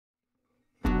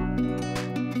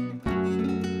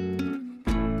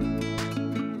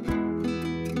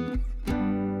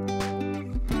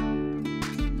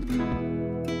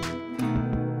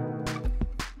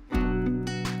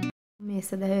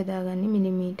20 යොදාගන්නේ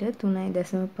millimetre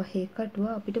 3.5 කටුව.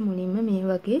 අපිට මුලින්ම මේ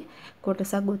වගේ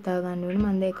කොටසක් ගොතා ගන්න ඕනේ.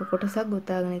 මම දැන් එක කොටසක්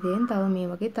ගොතාගෙන තියෙන. තව මේ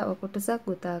වගේ තව කොටසක්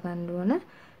ගොතා ගන්න ඕන.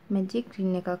 මැජික්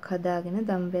රින් එකක් හදාගෙන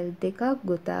දම්බෙල් දෙකක්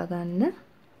ගොතා ගන්න.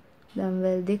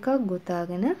 දම්බෙල් දෙකක්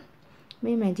ගොතාගෙන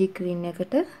මේ මැජික් රින්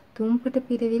එකට තුම්පට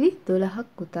පිරවිලි 12ක්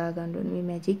ගොතා ගන්න ඕනේ. මේ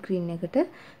මැජික් රින් එකට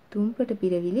තුම්පට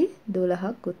පිරවිලි 12ක්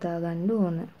ගොතා ගන්න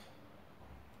ඕන.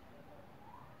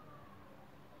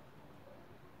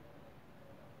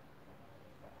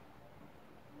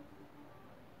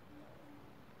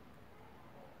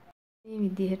 මේ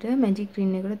විදිහට මැජික්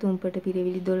රින් එකට තුම්පට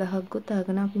පිරවිලි 12ක්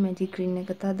ගොතාගෙන අපි මැජික් රින්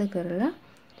එක තද කරලා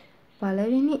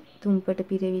පළවෙනි තුම්පට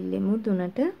පිරවිල්ලේ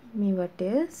මුදුනට මේ වටය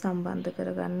සම්බන්ධ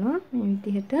කරගන්නවා. මේ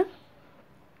විදිහට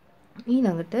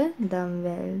ඊළඟට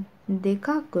දම්වැල් දෙකක්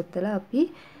ගොතලා අපි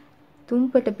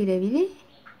තුම්පට පිරවිලි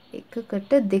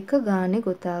එකකට දෙක ගානේ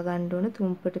ගොතා ගන්න ඕන.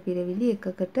 තුම්පට පිරවිලි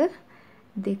එකකට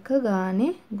දෙක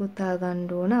ගානේ ගොතා ගන්න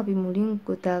ඕන. අපි මුලින්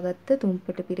ගොතාගත්ත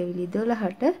තුම්පට පිරවිලි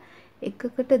 12ට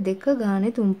එකකට දෙක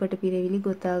ගානේ තුම්පට පිරවිලි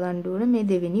ගොතා ගන්න ඕන මේ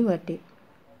දෙවෙනි වටේ.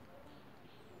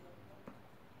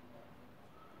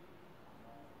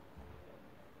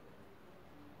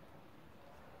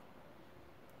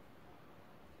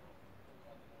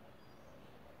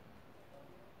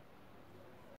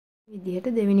 විදිහට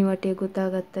දෙවෙනි වටේ ගොතා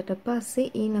ගත්තට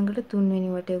පස්සේ ඊළඟට තුන්වෙනි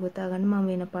වටේ ගොතා ගන්න මම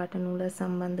වෙන පාට නූල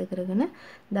සම්බන්ධ කරගෙන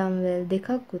දම්වැල් දෙකක්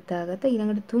ගොතා ගත්තා.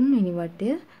 ඊළඟට තුන්වෙනි වටය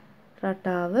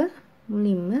රටාව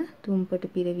මුලින්ම තුම්පට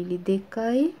පිරවිලි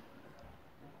 2යි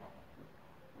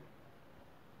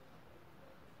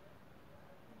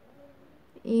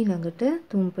ඊළඟට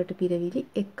තුම්පට පිරවිලි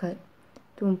 1යි.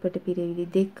 තුම්පට පිරවිලි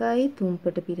 2යි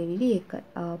තුම්පට පිරවිලි 1යි.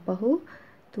 ආපහු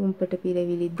තුම්පට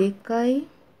පිරවිලි 2යි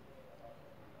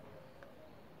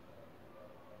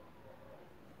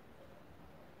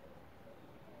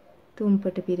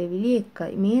තුම්පට පිරවිලි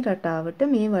 1යි. මේ රටාවට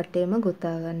මේ වටේම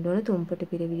ගොතා ගන්න ඕන. තුම්පට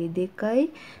පිරවිලි 2යි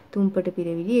තුම්පට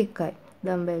පිරවිලි 1යි.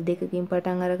 දම්බෙල් දෙකකින්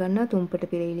පටන් අර ගන්නවා. තුම්පට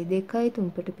පිරවිලි 2යි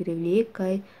තුම්පට පිරවිලි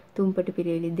 1යි තුම්පට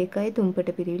පිරවිලි 2යි තුම්පට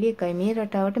පිරවිලි 1යි. මේ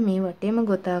රටාවට මේ වටේම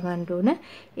ගොතා ගන්න ඕන.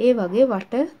 ඒ වගේ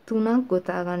වට 3ක්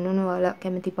ගොතා ගන්න ඕන. ඔයාලා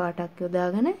කැමති පාටක්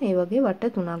යොදාගෙන ඒ වගේ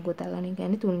වට 3ක් ගොතා ගන්න. ඒ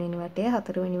කියන්නේ 3 වෙනි වටය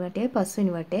 4 වෙනි වටය 5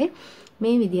 වෙනි වටය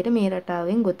මේ විදිහට මේ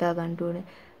රටාවෙන් ගොතා ගන්න ඕන.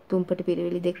 තුම්පට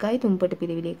පිරවිලි 2යි තුම්පට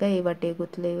පිරවිලි 1යි ඒ වටේ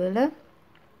ගොතලා ඉවරලා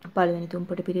පළවෙනි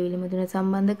තුම්පට පිරවිලි මුදුන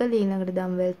සම්බන්ධ කරලා ඊළඟට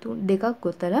දම්වැල් දෙකක්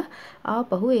ගොතලා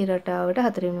ආපහු ඒ රටාවට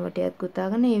හතරවෙනි වටයත්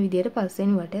ගොතාගෙන මේ විදිහට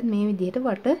පස්වෙනි වටයත් මේ විදිහට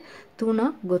වට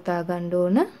 3ක් ගොතා ගන්න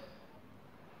ඕන.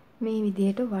 මේ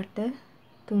විදිහට වට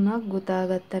 3ක් ගොතා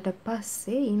ගත්තට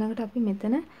පස්සේ ඊළඟට අපි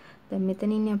මෙතන දැන්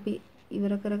මෙතන ඉන්නේ අපි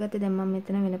ඉවර කරගත්තේ. දැන් මම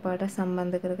මෙතන වෙන පාටක්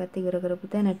සම්බන්ධ කරගත්ත ඉවර කරපු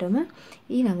තැනටම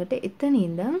ඊළඟට එතන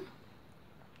ඉඳන්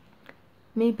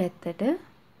මේ පැත්තට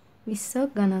 20ක්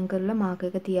ගණන් කරලා මාක්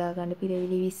එක තියාගන්න.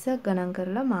 පිරවිලි 20ක් ගණන්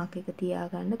කරලා මාක් එක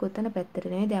තියාගන්න. ගොතන පැත්තට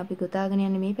නෙවෙයි. දැන් අපි ගොතාගෙන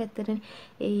යන්නේ මේ පැත්තටනේ.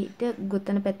 ඒිට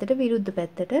ගොතන පැත්තට විරුද්ධ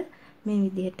පැත්තට මේ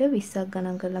විදිහට 20ක්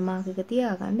ගණන් කරලා මාක් එක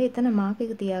තියාගන්න. එතන මාක්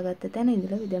එක තියාගත්ත තැන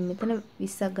ඉඳලා දැන් මෙතන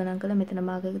 20ක් ගණන් කරලා මෙතන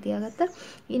මාක් එක තියාගත්තා.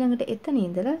 ඊළඟට එතන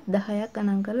ඉඳලා 10ක්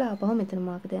ගණන් කරලා ආපහු මෙතන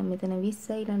මාක් එක. දැන් මෙතන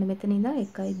 20යි ඊළඟ මෙතන ඉඳලා 1යි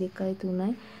 2යි 3යි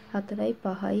 4යි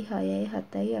 5යි 6යි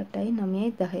 7යි 8යි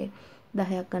 9යි 10යි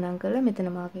 10ක් ගණන් කරලා මෙතන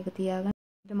මාක් එක තියාගන්න.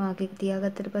 මාක් එක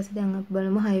තියාගත්තට පස්සේ දැන් අපි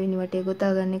බලමු 6 වෙනි වටේ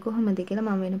ගොතාගන්නේ කොහොමද කියලා.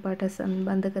 මම වෙන පාට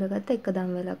සම්බන්ධ කරගත්ත එක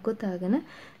දම්වැලක් ගොතාගෙන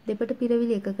දෙපට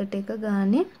පිරවිලි එකකට එක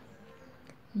ගානේ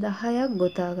 10ක්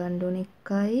ගොතා ගන්න ඕනේ.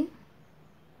 1යි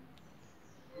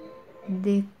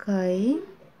 2යි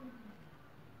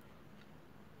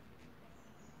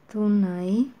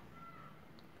 3යි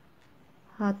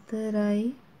 4යි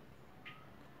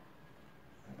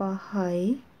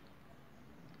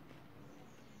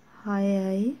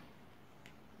 5යි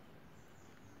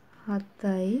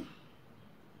 6යි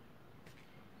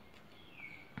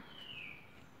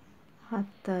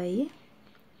 7යි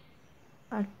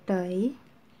 8යි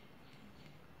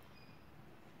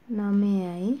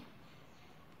 9යි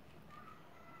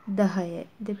 10යි.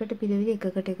 දෙපට පිරවිලි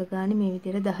එකකට එක ගානේ මේ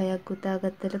විදිහට 10ක් ගොතා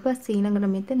ගත්තට පස්සේ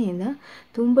ඊළඟට මෙතන ඉඳන්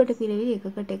තුම්පට පිරවිලි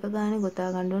එකකට එක ගානේ ගොතා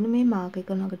ගන්න ඕනේ. මේ මාක් එක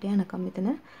ළඟට යනකම් මෙතන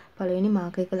පළවෙනි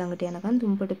මාක් එක ළඟට යනකම්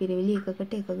තුම්පට පිරවිලි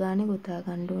එකකට එක ගානේ ගොතා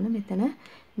ගන්න ඕන. මෙතන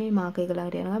මේ මාක් එක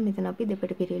ළඟට යනකම් මෙතන අපි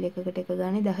දෙපට පිරවිලි එකකට එක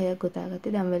ගානේ 10ක් ගොතා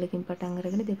ගත්තේ. දම්වැලකින් පටන්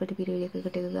අරගෙන දෙපට පිරවිලි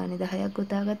එකකට එක ගානේ 10ක්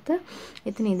ගොතා ගත්තා.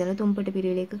 එතන ඉඳලා තුම්පට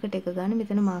පිරවිලි එකකට එක ගානේ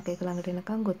මෙතන මාක් එක ළඟට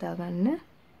එනකම් ගොතා ගන්න.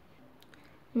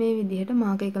 මේ විදිහට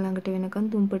මාක් එක ළඟට වෙනකන්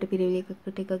තුම්පට පිරවිලි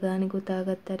එකකට එක ගානේ ගොතා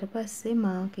ගත්තට පස්සේ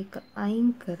මාක් එක අයින්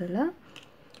කරලා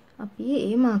අපි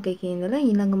මේ මාක් එකේ ඉඳලා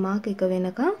ඊළඟ මාක් එක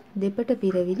වෙනකන් දෙපට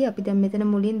පිරවිලි අපි දැන් මෙතන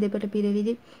මුලින් දෙපට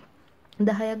පිරවිලි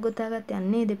 10ක් ගොතාගත්තේ.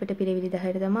 අන්නේ දෙපට පිරවිලි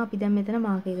 10ට තමයි අපි දැන් මෙතන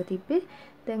මාක් එක තිබ්බේ.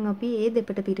 දැන් අපි මේ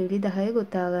දෙපට පිරවිලි 10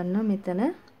 ගොතා ගන්නවා මෙතන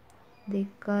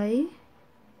 2යි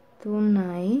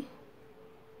 3යි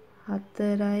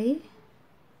 4යි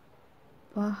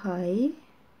 5යි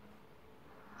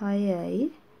 6යි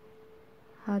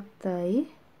 7යි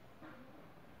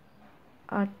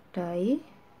 8යි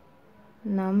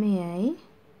 9යි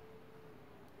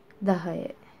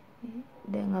 10යි.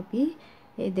 දැන් අපි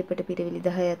මේ දෙපට පිරවිලි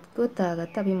 10ක්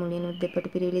ගොතාගත්තා. අපි මුලිනුත් දෙපට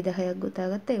පිරවිලි 10ක්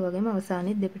ගොතාගත්තා. ඒ වගේම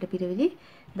අවසානයේත් දෙපට පිරවිලි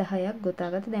 10ක්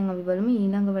ගොතාගත්තා. දැන් අපි බලමු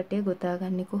ඊළඟ වටේ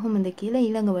ගොතාගන්නේ කොහොමද කියලා.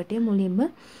 ඊළඟ වටේ මුලින්ම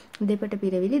දෙපට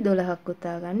පිරවිලි 12ක්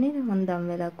ගොතාගන්නේ. මම දම්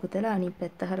වැලක් උතලා අනිත්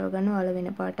පැත්ත හරව ගන්නවා. අල වෙන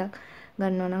පාටක්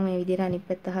ගන්නවා නම් මේ විදිහට අනිත්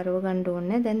පැත්ත හරව ගන්න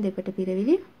ඕනේ. දැන් දෙපට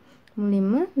පිරවිලි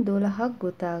මුලින්ම 12ක්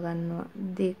ගොතා ගන්නවා.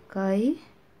 2යි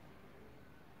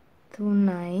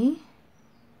 3යි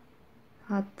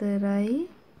 4යි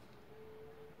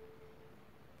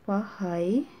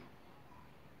 5යි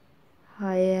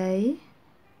 6යි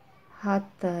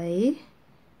 7යි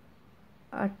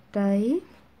 8යි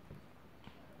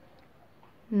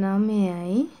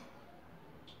 9යි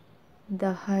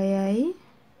 10යි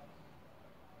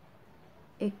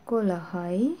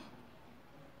 11යි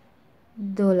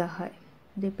 12යි.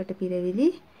 දෙපට පිරවිලි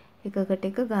එකකට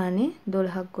එක ගානේ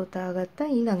 12ක් ගොතාගත්තා.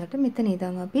 ඊළඟට මෙතන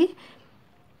ඉඳන් අපි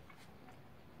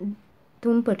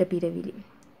තුම්පට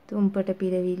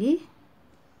පිරවිලි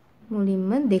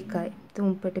මුලින්ම 2යි.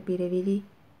 තුම්පට පිරවිලි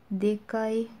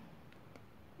 2යි.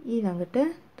 ඊළඟට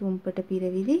තුම්පට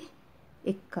පිරවිලි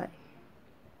 1යි.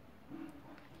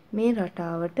 මේ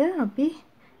රටාවට අපි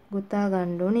ගොතා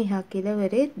ගන්න ඕනේ එහා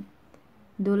කෙළවරේ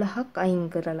 12ක් අයින්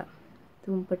කරලා.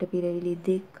 තුම්පට පිරවිලි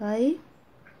 2යි.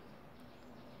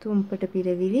 තුම්පට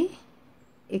පිරවිලි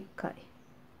 1යි.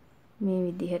 මේ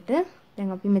විදිහට දැන්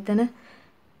අපි මෙතන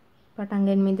පටන්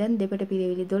ගන්න ඉඳන් දෙපට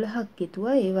පිරවිලි 12ක්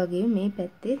හිතුවා. ඒ වගේම මේ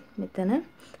පැත්තේ මෙතන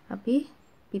අපි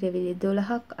පිරවිලි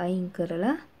 12ක් අයින්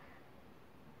කරලා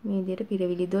මේ විදිහට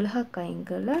පිරවිලි 12ක් අයින්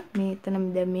කරලා මෙතන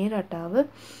දැන් මේ රටාව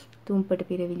තුම්පට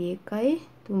පිරවිලි 1යි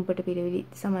තුම්පට පිරවිලි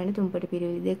සමාන තුම්පට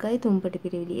පිරවිලි 2යි තුම්පට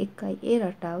පිරවිලි 1යි ඒ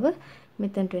රටාව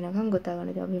මෙතනට වෙනකම් ගොතා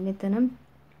ගන්න. අපි මෙතන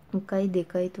 1යි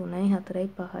 2යි 3යි 4යි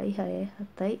 5යි 6යි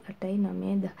 7යි 8යි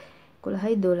 9යි 10යි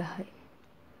 11යි 12යි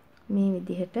මේ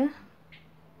විදිහට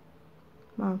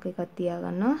මාක් එකක් තියා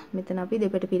ගන්නවා. මෙතන අපි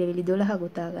දෙපට පිරවිලි 12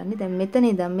 ගොතා ගන්න. දැන් මෙතන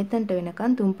ඉඳන් මෙතනට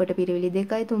වෙනකන් තුම්පට පිරවිලි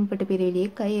 2යි තුම්පට පිරවිලි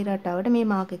 1යි ඒ රටාවට මේ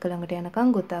මාක් එක ළඟට යනකම්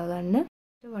ගොතා ගන්න.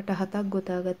 වට 7ක්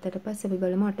ගොතා ගත්තට පස්සේ අපි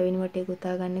බලමු 8 වෙනි වටේ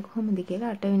ගොතා ගන්න කොහොමද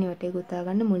කියලා. 8 වෙනි වටේ ගොතා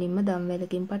ගන්න මුලින්ම දම්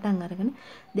වැලකින් පටන් අරගෙන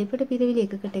දෙපට පිරවිලි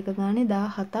එකකට එක ගානේ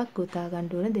 17ක් ගොතා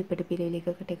ගන්න ඕන. දෙපට පිරවිලි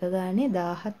එකකට එක ගානේ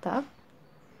 17ක්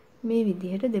මේ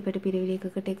විදිහට දෙපට පිරවිලි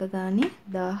එකකට එක ගානේ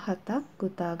 17ක්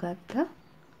ගොතා ගත්තා.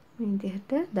 මේ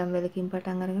විදිහට දම් වැලකින්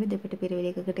පටන් අරගෙන දෙපට පිරවිලි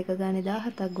එකකට එක ගානේ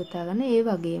 17ක් ගොතා ගන්න. ඒ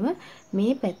වගේම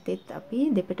මේ පැත්තෙත් අපි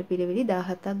දෙපට පිරවිලි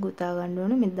 17ක් ගොතා ගන්න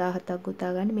ඕන. මේ 17ක්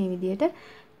ගොතා ගන්න මේ විදිහට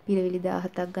පිරවිලි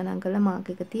 17ක් ගණන් කරලා මාක්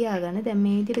එක තියාගන්න. දැන්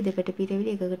මේ විදිහට දෙපට පිරවිලි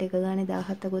එකකට එක ගානේ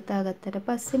 17 ගොතා ගත්තට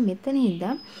පස්සේ මෙතන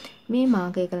ඉඳන් මේ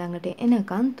මාක් එක ළඟට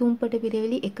එනකන් තුම්පට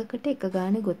පිරවිලි එකකට එක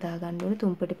ගානේ ගොතා ගන්න ඕනේ.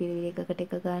 තුම්පට පිරවිලි එකකට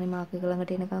එක ගානේ මාක් එක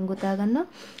ළඟට එනකන් ගොතා ගන්නවා.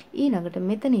 ඊළඟට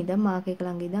මෙතන ඉඳන් මාක් එක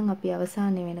ළඟ ඉඳන් අපි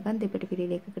අවසානයේ වෙනකන් දෙපට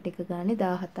පිරවිලි එකකට එක ගානේ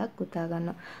 17ක් ගොතා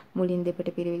ගන්නවා. මුලින් දෙපට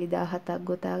පිරවිලි 17ක්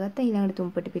ගොතා ගත්තා. ඊළඟට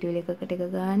තුම්පට පිරවිලි එකකට එක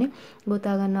ගානේ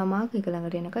ගොතා ගන්නවා මාක් එක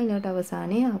ළඟට එනකන්. ඊළඟට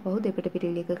අවසානයේ ආපහු දෙපට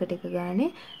පිරවිලි එකකට එක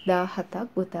ගානේ 17ක්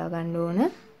ගොතා ගන්න ඕන.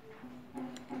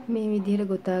 මේ විදිහට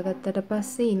ගොතා ගත්තට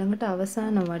පස්සේ ඊළඟට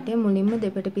අවසාන වටේ මුලින්ම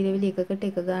දෙපට පිරවිලි එකකට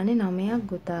එක ගානේ 9ක්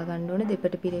ගොතා ගන්න ඕන.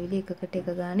 දෙපට පිරවිලි එකකට එක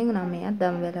ගානේ 9ක්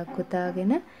දම් වැලක්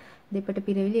ගොතාගෙන දෙපට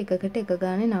පිරවිලි එකකට එක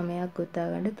ගානේ 9ක් ගොතා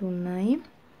ගන්න. 3යි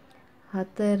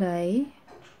 4යි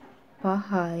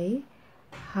 5යි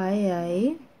 6යි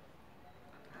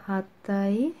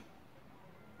 7යි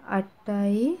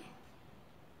 8යි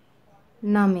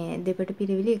 9 දෙපට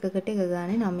පිරවිලි එකකට එක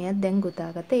ගානේ 9ක් දැන්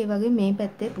ගොතාගත්තා. ඒ වගේ මේ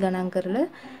පැත්තෙත් ගණන් කරලා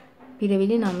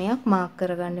පිරවිලි 9ක් මාක්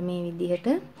කරගන්න මේ විදිහට.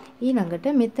 ඊළඟට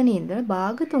මෙතන ඉඳලා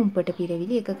භාග තුම්පට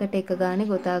පිරවිලි එකකට එක ගානේ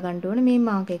ගොතා ගන්න ඕනේ මේ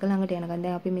මාක් එක ළඟට යනකම්.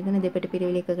 දැන් අපි මෙතන දෙපට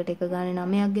පිරවිලි එකකට එක ගානේ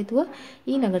 9ක් ගෙතුවා.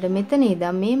 ඊළඟට මෙතන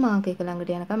ඉඳන් මේ මාක් එක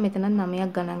ළඟට යනකම් මෙතනත් 9ක්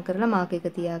ගණන් කරලා මාක් එක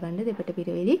තියාගන්න. දෙපට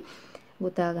පිරවිලි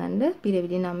ගොතා ගන්න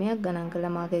පිරවිලි 9ක් ගණන්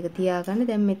කරලා මාක් එක තියාගන්න.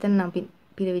 දැන් මෙතන අපි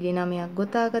පිරවිලි 9ක්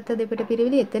ගොතාගත්ත දෙපට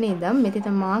පිරවිලි එතන ඉඳන්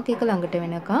මෙතන මාක් එක ළඟට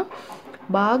වෙනකම්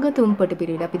භාග තුම්පට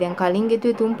පිරවිලි අපි දැන් කලින්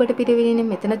ගෙතුවේ තුම්පට පිරවිලිනේ.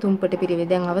 මෙතන තුම්පට පිරවිලි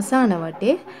දැන් අවසාන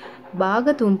වටේ භාග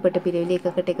තුම්පට පිරවිලි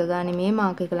එකකට එක ගානේ මේ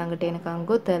මාක් එක ළඟට එනකම්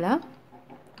ගොතලා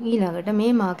ඊළඟට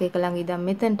මේ මාක් එක ළඟ ඉඳන්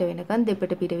මෙතනට වෙනකන්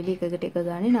දෙපට පිරවිලි එකකට එක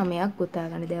ගානේ 9ක් ගොතා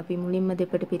ගන්න. දැන් අපි මුලින්ම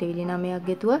දෙපට පිරවිලි 9ක්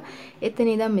ගෙතුවා.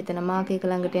 එතන ඉඳන් මෙතන මාක් එක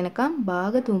ළඟට එනකන්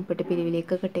භාග තුම්පට පිරවිලි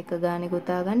එකකට එක ගානේ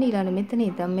ගොතා ගන්න. ඊළඟ මෙතන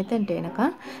ඉඳන් මෙතනට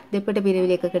එනකන් දෙපට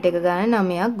පිරවිලි එකකට එක ගානේ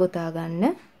 9ක් ගොතා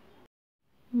ගන්න.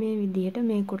 මේ විදිහට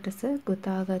මේ කොටස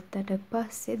ගොතා ගත්තට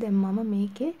පස්සේ දැන් මම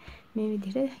මේකේ මේ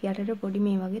විදිහට යටට පොඩි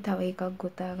මේ වගේ තව එකක්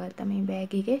ගොතා ගත්තා. මේ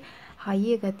බෑග් එකේ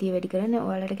හයිය ගතිය වැඩි කරන්න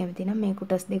ඔයාලට කැමති නම් මේ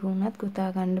කොටස් දෙක උනත් ගොතා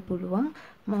ගන්න පුළුවන්.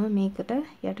 මම මේකට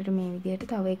යටට මේ විදිහට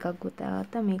තව එකක් ගොතා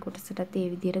ගත්තා. මේ කොටසටත් ඒ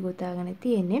විදිහට ගොතාගෙන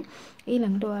තියෙන්නේ.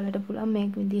 ඊළඟට ඔයාලට පුළුවන් මේ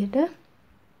විදිහට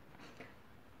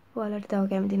ඔයාලට තව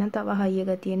කැමති නම් තව හයිය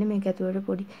ගතියෙන්නේ මේක ඇතුළට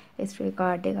පොඩි ස්ට්‍රේ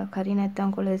කාඩ් එකක් හරි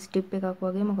නැත්නම් කොළ ස්ටිප් එකක්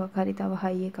වගේ මොකක් හරි තව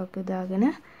හයි එකක් යොදාගෙන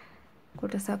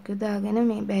කොටසක් යොදාගෙන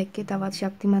මේ බෑග් එකේ තවත්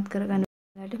ශක්තිමත් කරගන්න.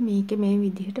 ඔයාලට මේකේ මේ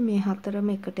විදිහට මේ හතරම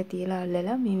එකට තියලා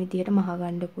අල්ලලා මේ විදිහට මහ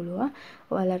ගන්න පුළුවන්.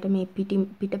 ඔයාලට මේ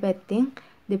පිට පැත්තෙන්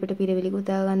දෙපට පිරවිලි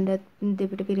ගොතා ගන්නත්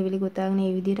දෙපට පිරවිලි ගොතාගෙන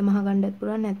මේ විදිහට මහ ගන්නත්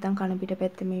පුළුවන්. නැත්නම් කන පිට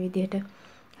පැත්තේ මේ විදිහට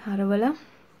හරවලා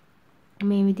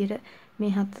මේ විදිහට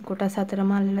මේ කොටස් හතරම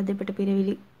අල්ලලා දෙපට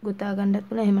පිරවිලි ගොතා ගන්නත්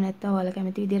පුළුවන්. එහෙම නැත්නම් ඔයාලා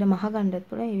කැමති විදිහට මහ ගන්නත්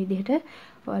පුළුවන්. මේ විදිහට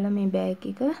ඔයාලා මේ බෑග්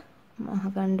එක මහ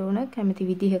ගන්න ඕන කැමති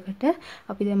විදිහකට.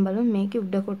 අපි දැන් බලමු මේකේ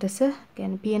උඩ කොටස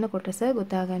කියන්නේ පියන කොටස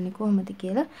ගොතා ගන්න කොහොමද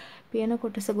කියලා. පියන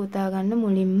කොටස ගොතා ගන්න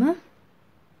මුලින්ම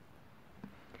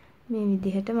මේ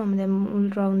විදිහට මම දැන් මුල්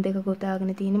රවුන්ඩ් එක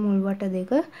ගොතාගෙන තියෙන මුල් වට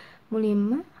දෙක මුලින්ම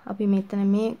අපි මෙතන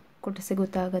මේ කොටස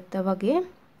ගොතා ගත්තා වගේ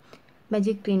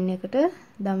මැජික් රින් එකට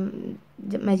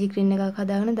මැජික් රින් එකක්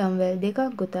හදාගෙන දම්වැල් දෙකක්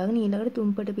ගොතාගෙන ඊළඟට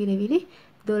තුම්පට පිරවිලි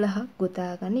 12ක්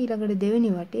ගොතා ගන්න. ඊළඟට දෙවෙනි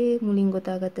වටේ මුලින්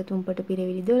ගොතාගත්ත තුම්පට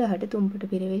පිරවිලි 12ට තුම්පට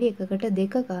පිරවිලි එකකට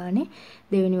දෙක ගානේ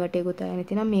දෙවෙනි වටේ ගොතාගෙන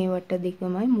තියෙනවා. මේ වට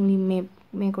දෙකමයි මුලින්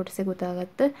මේ කොටසේ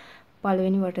ගොතාගත්ත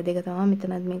පළවෙනි වට දෙක තමයි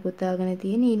මෙතනත් මේ ගොතාගෙන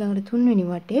තියෙන්නේ. ඊළඟට තුන්වෙනි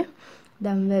වටේ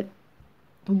දම්වැල්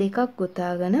දෙකක්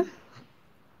ගොතාගෙන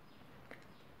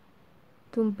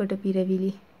තුම්පට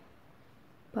පිරවිලි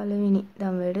පළවෙනි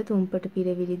දම් වලට තුම්පට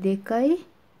පිරවිලි 2යි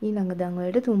ඊළඟ දම්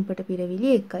වලට තුම්පට පිරවිලි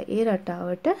 1යි. ඒ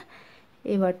රටාවට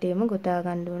ඒ වටේම ගොතා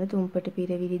ගන්න ඕන තුම්පට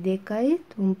පිරවිලි 2යි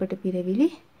තුම්පට පිරවිලි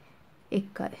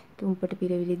 1යි. තුම්පට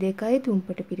පිරවිලි 2යි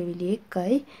තුම්පට පිරවිලි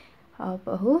 1යි.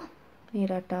 ආපහු මේ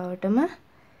රටාවටම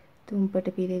තුම්පට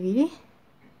පිරවිලි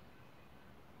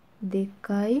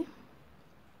 2යි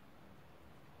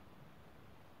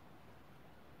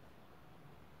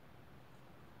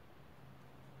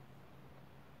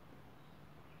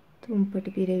තුම්පට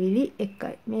පිරවිලි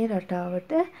 1යි. මේ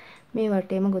රටාවට මේ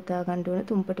වටේම ගොතා ගන්න ඕන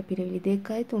තුම්පට පිරවිලි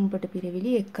 2යි තුම්පට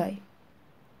පිරවිලි 1යි.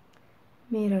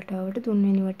 මේ රටාවට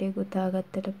තුන්වෙනි වටේ ගොතා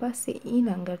ගත්තට පස්සේ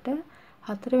ඊළඟට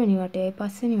හතරවෙනි වටයයි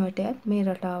පස්වෙනි වටයත් මේ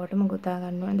රටාවටම ගොතා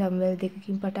ගන්න ඕන. දම්වැල්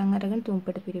දෙකකින් පටන් අරගෙන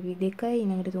තුම්පට පිරවිලි 2යි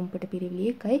ඊළඟට තුම්පට පිරවිලි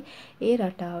 1යි. ඒ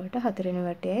රටාවට හතරවෙනි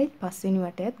වටයයි පස්වෙනි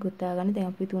වටයත් ගොතා ගන්න. දැන්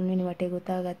අපි තුන්වෙනි වටේ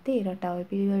ගොතා ගත්තේ ඒ රටාවේ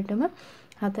පිළිවෙලටම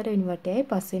හතරවෙනි වටයයි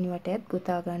පස්වෙනි වටයත්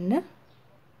ගොතා ගන්න.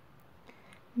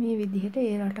 මේ විදිහට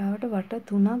ඒ රටාවට වට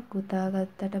 3ක් ගොතා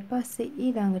ගත්තට පස්සේ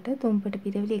ඊළඟට තුම්පට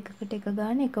පිරවිලි එකකට එක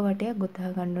ගානේ එක වටයක් ගොතා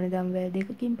ගන්න ඕනේ. දම්වැල්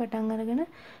දෙකකින් පටන් අරගෙන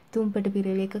තුම්පට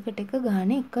පිරවිලි එකකට එක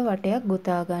ගානේ එක වටයක්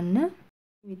ගොතා ගන්න.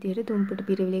 මේ විදිහට තුම්පට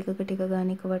පිරවිලි එකකට එක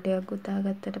ගානේ එක වටයක් ගොතා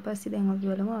ගත්තට පස්සේ දැන් අපි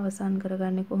බලමු අවසන්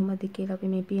කරගන්නේ කොහොමද කියලා. අපි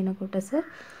මේ පියන කොටස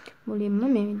මුලින්ම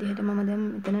මේ විදිහට මම දැන්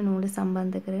මෙතන නූල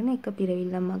සම්බන්ධ කරගෙන එක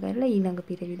පිරවිල්ලක් මගහැරලා ඊළඟ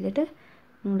පිරවිල්ලට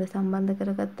නූල සම්බන්ධ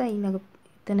කරගත්තා.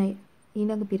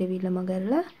 ඊළඟ පිරවිල්ල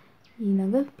මගහැරලා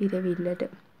ඊළඟ පිරවිල්ලට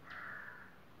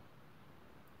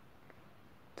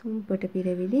තුම්පට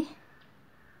පිරවිලි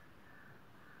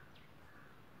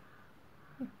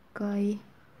 1යි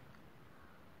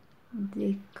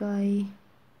 2යි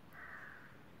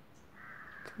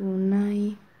 3යි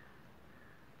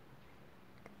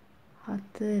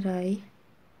 4යි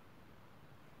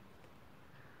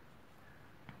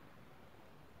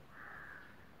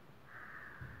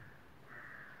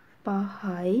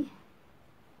 5යි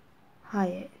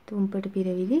 6යි. තුම්පට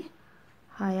පිරවිලි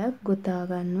 6ක් ගොතා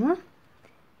ගන්නවා.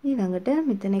 ඊළඟට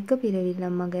මෙතන එක පිරවිල්ලක්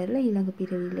මගහැරලා ඊළඟ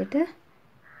පිරවිල්ලට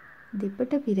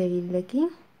දෙපට පිරවිල්ලකින්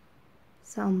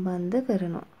සම්බන්ධ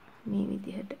කරනවා මේ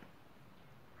විදිහට.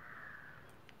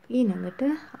 ඊළඟට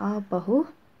ආපහු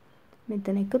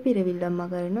මෙතන එක පිරවිල්ලක්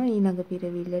මගහැරනවා ඊළඟ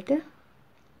පිරවිල්ලට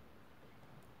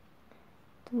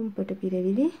තුම්පට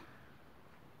පිරවිලි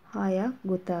 6ක්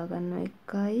ගොතා ගන්නවා.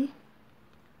 1යි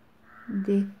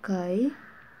 2යි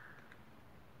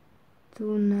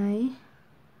 3යි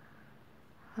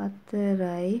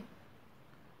 4යි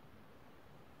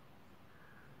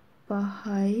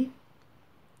 5යි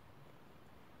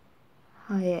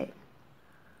 6යි.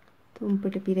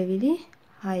 තුම්පට පිරවිලි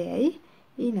 6යි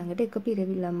ඊළඟට එක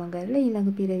පිරවිල්ලක් මගහැරලා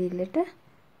ඊළඟ පිරවිල්ලට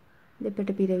දෙපට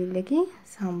පිරවිල්ලකින්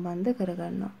සම්බන්ධ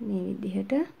කරගන්නවා. මේ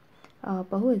විදිහට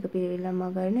ආපහු එක පිරවිල්ලක්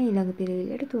මගහරින ඊළඟ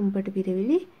පිරවිල්ලට තුන්පට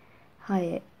පිරවිලි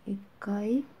 6යි.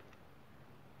 1යි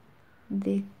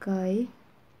 2යි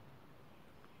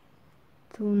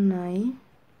 3යි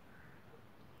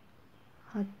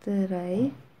 4යි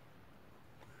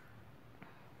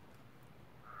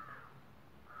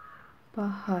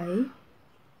 5යි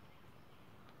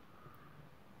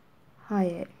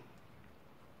 6යි.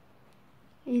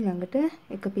 ඊළඟට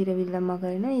එක පිරවිල්ලක්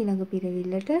මගහරින ඊළඟ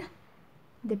පිරවිල්ලට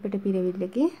දෙපට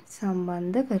පිරවිල්ලකින්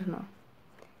සම්බන්ධ කරනවා.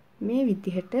 මේ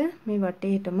විදිහට මේ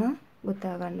වටේටම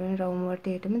ගොතා ගන්න ඕනේ රවුම්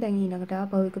වටේටම. දැන් ඊළඟට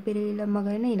ආපහු එක පිරවිල්ලක්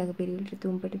මගහරින ඊළඟ පිරවිල්ලට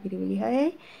තුන්පට පිරවිලි 6යි.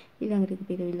 ඊළඟට එක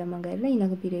පිරවිල්ලක් මගහරින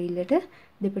ඊළඟ පිරවිල්ලට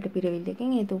දෙපට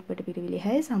පිරවිල්ලකින් ඒ තුන්පට පිරවිලි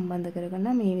 6 සම්බන්ධ කරගන්න.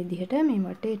 මේ විදිහට මේ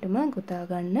වටේටම ගොතා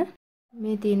ගන්න.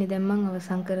 මේ තියෙන්නේ දැන් මම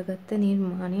අවසන් කරගත්ත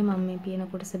නිර්මාණය. මම මේ පියන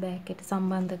කොටස බෑක් එකට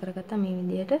සම්බන්ධ කරගත්තා. මේ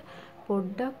විදිහට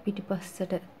පොඩ්ඩක්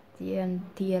පිටිපස්සට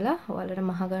තියලා ඔයාලට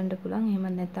මහ ගන්න පුළුවන්. එහෙම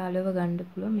නැත්නම් අලව ගන්න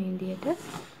පුළුවන්. මේ විදිහට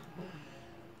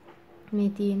මේ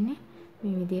තියෙන්නේ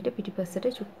මේ විදිහට පිටිපස්සට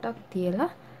චුට්ටක් තියලා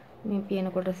මේ පියන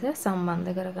කොටස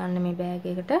සම්බන්ධ කරගන්න මේ බෑග්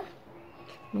එකට.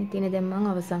 මේ තියෙන්නේ දැන් මම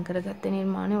අවසන් කරගත්ත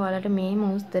නිර්මාණය. ඔයාලට මේ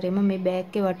මොස්තරෙම මේ බෑග්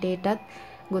එකේ වටේටත්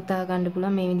ගොතා ගන්න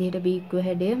පුළුවන්. මේ විදිහට බීක්ව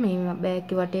හැඩය මේ බෑග්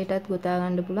එකේ වටේටත් ගොතා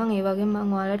ගන්න පුළුවන්. ඒ වගේම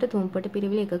මම ඔයාලට තුන්පට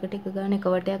පිරවිලි එකකට එක ගන්න එක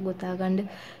වටයක් ගොතා ගන්න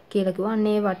කියලා කිව්වා. අන්න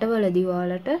ඒ වටවලදී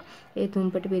ඔයාලට ඒ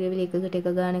තුන්පට පිරවිලි එකකට එක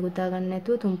ගානේ ගොතා ගන්න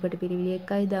නැතුව තුන්පට පිරවිලි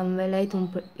එකයි දම්වැලයි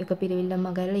එක පිරවිල්ලක්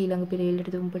මගහැරලා ඊළඟ පිරවිල්ලට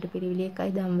තුන්පට පිරවිලි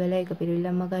එකයි දම්වැලයි එක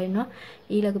පිරවිල්ලක් මගහරිනවා.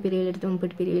 ඊළඟ පිරවිල්ලට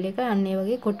තුන්පට පිරවිලි එකයි. අන්න ඒ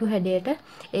වගේ කොටු හැඩයට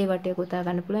ඒ වටේ ගොතා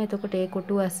ගන්න පුළුවන්. එතකොට ඒ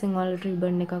කොටු අස්සෙන් ඔයාලට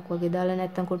රිබන් එකක් වගේ දාලා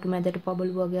නැත්නම් කොටු මැදට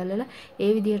පබළු වගේ අල්ලලා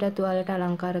ඒ විදිහටත් ඔයාලට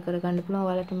අලංකාර කරගන්න පුළුවන්.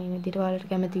 ඔයාලට මේ විදිහට ඔයාලට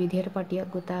කැමති විදිහට පටියක්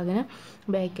ගොතාගෙන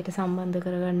බෑග් එකට සම්බන්ධ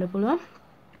කරගන්න පුළුවන්.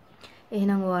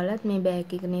 එහෙනම් ඔයාලත් මේ බෑග්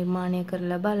එක නිර්මාණය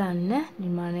කරලා බලන්න.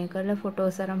 නිර්මාණය කරලා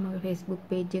ෆොටෝස් අරන් මගේ Facebook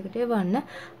page එකට එවන්න.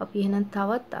 අපි එහෙනම්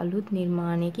තවත් අලුත්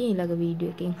නිර්මාණයකින් ඊළඟ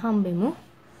වීඩියෝ එකකින් හම්බෙමු.